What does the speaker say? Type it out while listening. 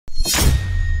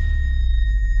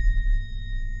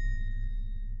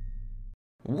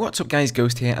What's up guys,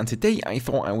 Ghost here, and today I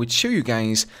thought I would show you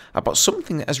guys about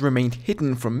something that has remained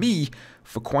hidden from me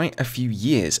for quite a few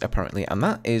years apparently, and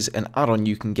that is an add-on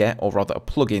you can get, or rather a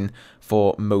plugin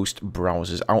for most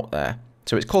browsers out there.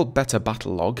 So it's called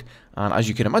Battlelog, and as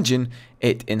you can imagine,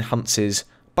 it enhances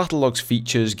Battlelog's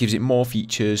features, gives it more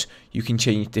features, you can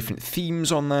change different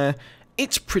themes on there.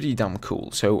 It's pretty damn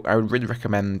cool, so I would really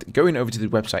recommend going over to the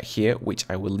website here, which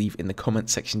I will leave in the comment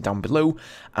section down below,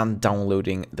 and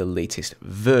downloading the latest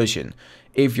version.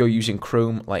 If you're using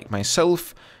Chrome like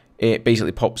myself, it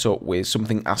basically pops up with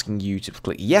something asking you to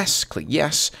click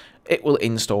yes, it will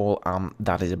install, and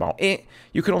that is about it.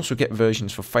 You can also get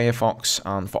versions for Firefox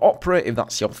and for Opera if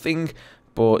that's your thing,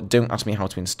 but don't ask me how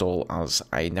to install as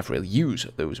I never really use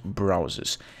those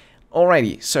browsers.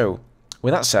 Alrighty, so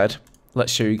with that said,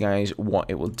 let's show you guys what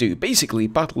it will do. Basically,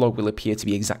 Battlelog will appear to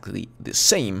be exactly the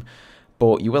same,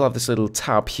 but you will have this little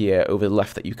tab here over the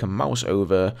left that you can mouse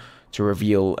over to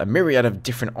reveal a myriad of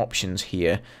different options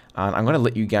here, and I'm going to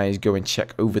let you guys go and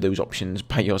check over those options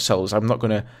by yourselves. I'm not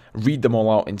going to read them all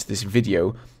out into this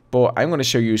video, but I'm going to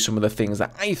show you some of the things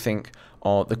that I think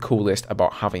are the coolest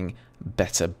about having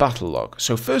better Battlelog.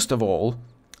 So first of all,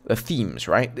 the themes,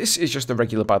 right? This is just the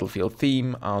regular Battlefield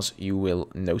theme, as you will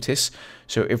notice.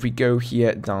 So if we go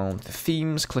here down to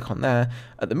themes, click on there,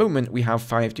 at the moment we have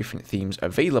 5 different themes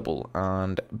available,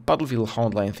 and Battlefield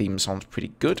Hardline theme sounds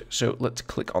pretty good, so let's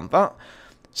click on that.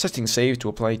 Settings save. To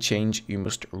apply change, you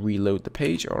must reload the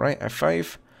page. Alright,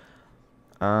 F5,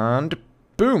 and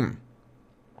boom!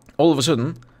 All of a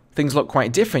sudden, things look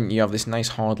quite different. You have this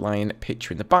nice hardline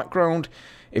picture in the background.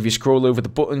 If you scroll over the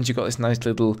buttons, you've got this nice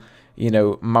little,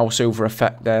 mouse over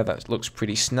effect there that looks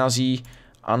pretty snazzy.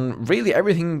 And really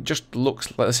everything just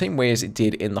looks like the same way as it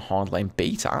did in the hardline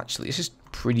beta, actually. This is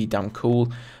pretty damn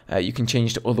cool. You can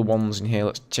change to other ones in here.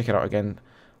 Let's check it out again.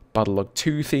 Battlelog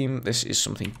 2 theme. This is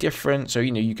something different. So,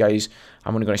 you guys,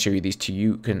 I'm only going to show you these two.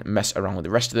 You can mess around with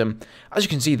the rest of them. As you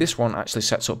can see, this one actually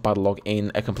sets up Battlelog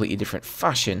in a completely different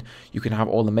fashion. You can have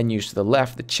all the menus to the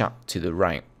left, the chat to the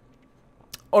right.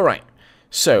 Alright,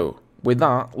 so with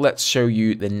that, let's show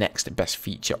you the next best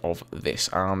feature of this,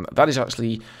 and that is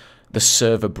actually the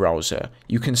server browser.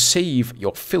 You can save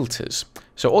your filters.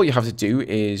 So all you have to do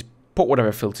is put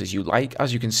whatever filters you like.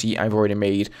 As you can see, I've already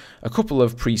made a couple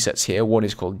of presets here. One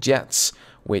is called Jets,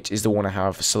 which is the one I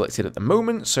have selected at the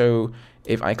moment. So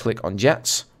if I click on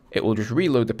Jets, it will just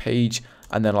reload the page,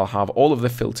 and then I'll have all of the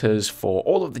filters for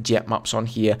all of the jet maps on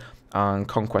here, and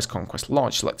Conquest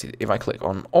Large selected. If I click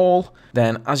on all,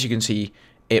 then as you can see,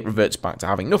 it reverts back to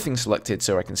having nothing selected,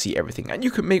 so I can see everything. And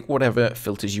you can make whatever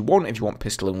filters you want. If you want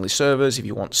pistol-only servers, if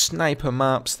you want sniper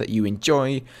maps that you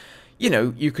enjoy,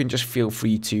 you can just feel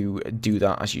free to do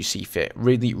that as you see fit.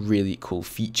 Really, really cool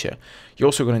feature. You're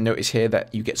also going to notice here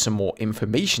that you get some more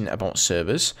information about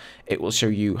servers. It will show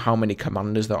you how many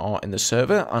commanders there are in the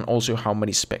server, and also how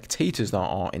many spectators there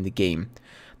are in the game.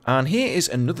 And here is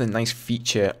another nice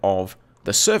feature of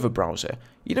the server browser.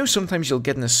 Sometimes you'll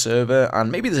get in a server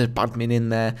and maybe there's a admin in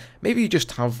there, maybe you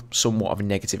just have somewhat of a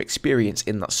negative experience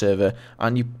in that server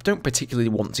and you don't particularly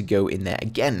want to go in there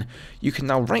again. You can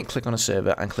now right click on a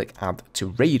server and click add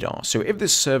to radar. So if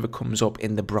this server comes up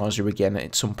in the browser again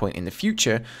at some point in the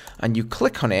future and you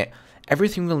click on it,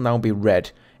 everything will now be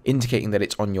red, indicating that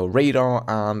it's on your radar,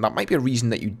 and that might be a reason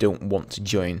that you don't want to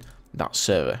join that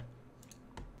server.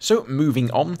 So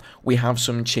moving on, we have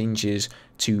some changes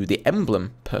to the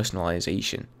emblem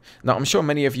personalization. Now I'm sure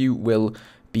many of you will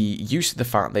be used to the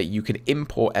fact that you can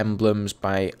import emblems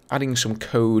by adding some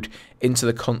code into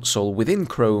the console within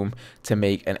Chrome to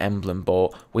make an emblem,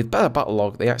 but with Better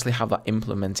Battlelog they actually have that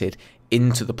implemented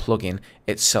into the plugin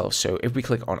itself. So if we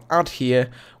click on add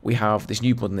here, we have this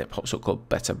new button that pops up called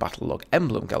Better Battlelog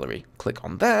Emblem Gallery. Click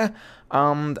on there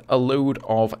and a load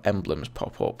of emblems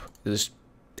pop up. There's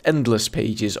endless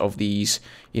pages of these.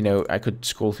 I could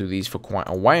scroll through these for quite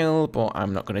a while, but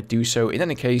I'm not going to do so. In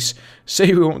any case,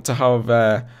 say we want to have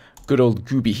good old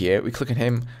Gooby here. We click on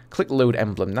him, click load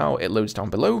emblem now, it loads down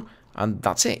below, and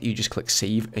that's it. You just click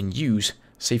save and use.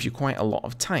 Saves you quite a lot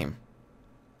of time.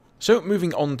 So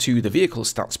moving on to the vehicle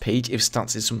stats page, if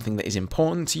stats is something that is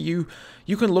important to you,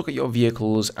 you can look at your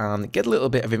vehicles and get a little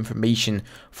bit of information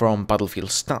from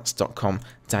battlefieldStats.com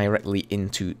directly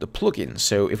into the plugin.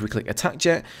 So if we click attack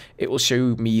jet, it will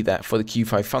show me that for the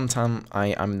Q5 Phantom, I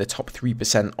am in the top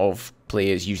 3% of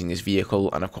players using this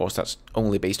vehicle, and of course that's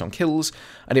only based on kills.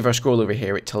 And if I scroll over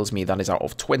here, it tells me that is out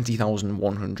of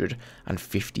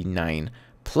 20,159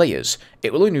 players.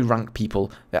 It will only rank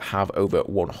people that have over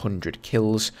 100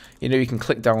 kills. You can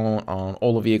click down on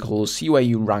all the vehicles, see where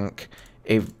you rank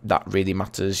if that really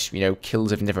matters. You know,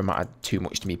 kills have never mattered too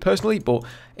much to me personally, but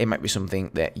it might be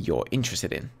something that you're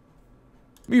interested in.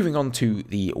 Moving on to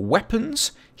the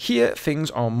weapons, here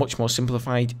things are much more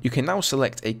simplified. You can now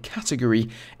select a category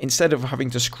instead of having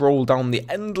to scroll down the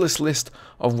endless list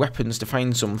of weapons to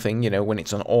find something, you know, when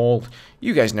it's on all.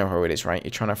 You guys know how it is, right?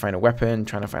 You're trying to find a weapon,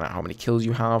 trying to find out how many kills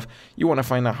you have. You want to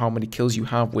find out how many kills you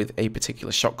have with a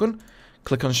particular shotgun.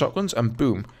 Click on shotguns and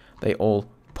boom, they all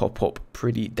pop up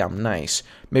pretty damn nice.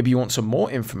 Maybe you want some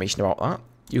more information about that.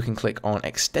 You can click on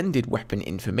extended weapon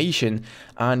information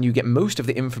and you get most of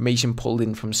the information pulled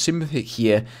in from Synthic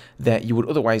here that you would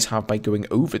otherwise have by going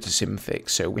over to Synthic.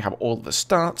 So we have all the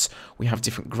stats, we have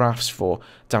different graphs for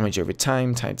damage over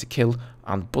time, time to kill,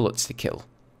 and bullets to kill.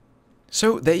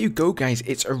 So there you go guys,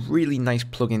 it's a really nice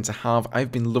plugin to have.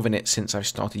 I've been loving it since I've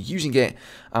started using it,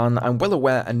 and I'm well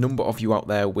aware a number of you out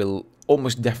there will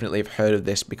almost definitely have heard of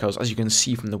this because, as you can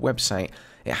see from the website,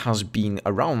 it has been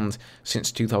around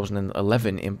since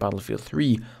 2011 in Battlefield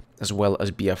 3 as well as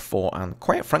BF4, and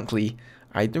quite frankly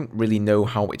I don't really know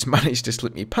how it's managed to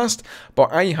slip me past,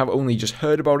 but I have only just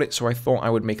heard about it, so I thought I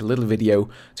would make a little video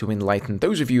to enlighten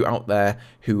those of you out there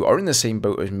who are in the same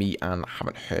boat as me and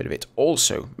haven't heard of it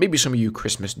also. Maybe some of you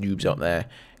Christmas noobs out there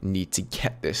need to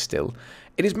get this still.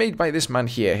 It is made by this man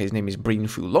here, his name is Breen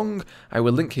Fu Long. I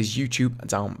will link his YouTube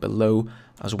down below,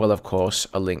 as well of course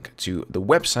a link to the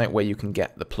website where you can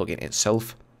get the plugin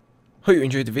itself. Hope you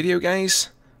enjoyed the video guys,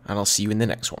 and I'll see you in the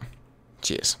next one.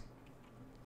 Cheers.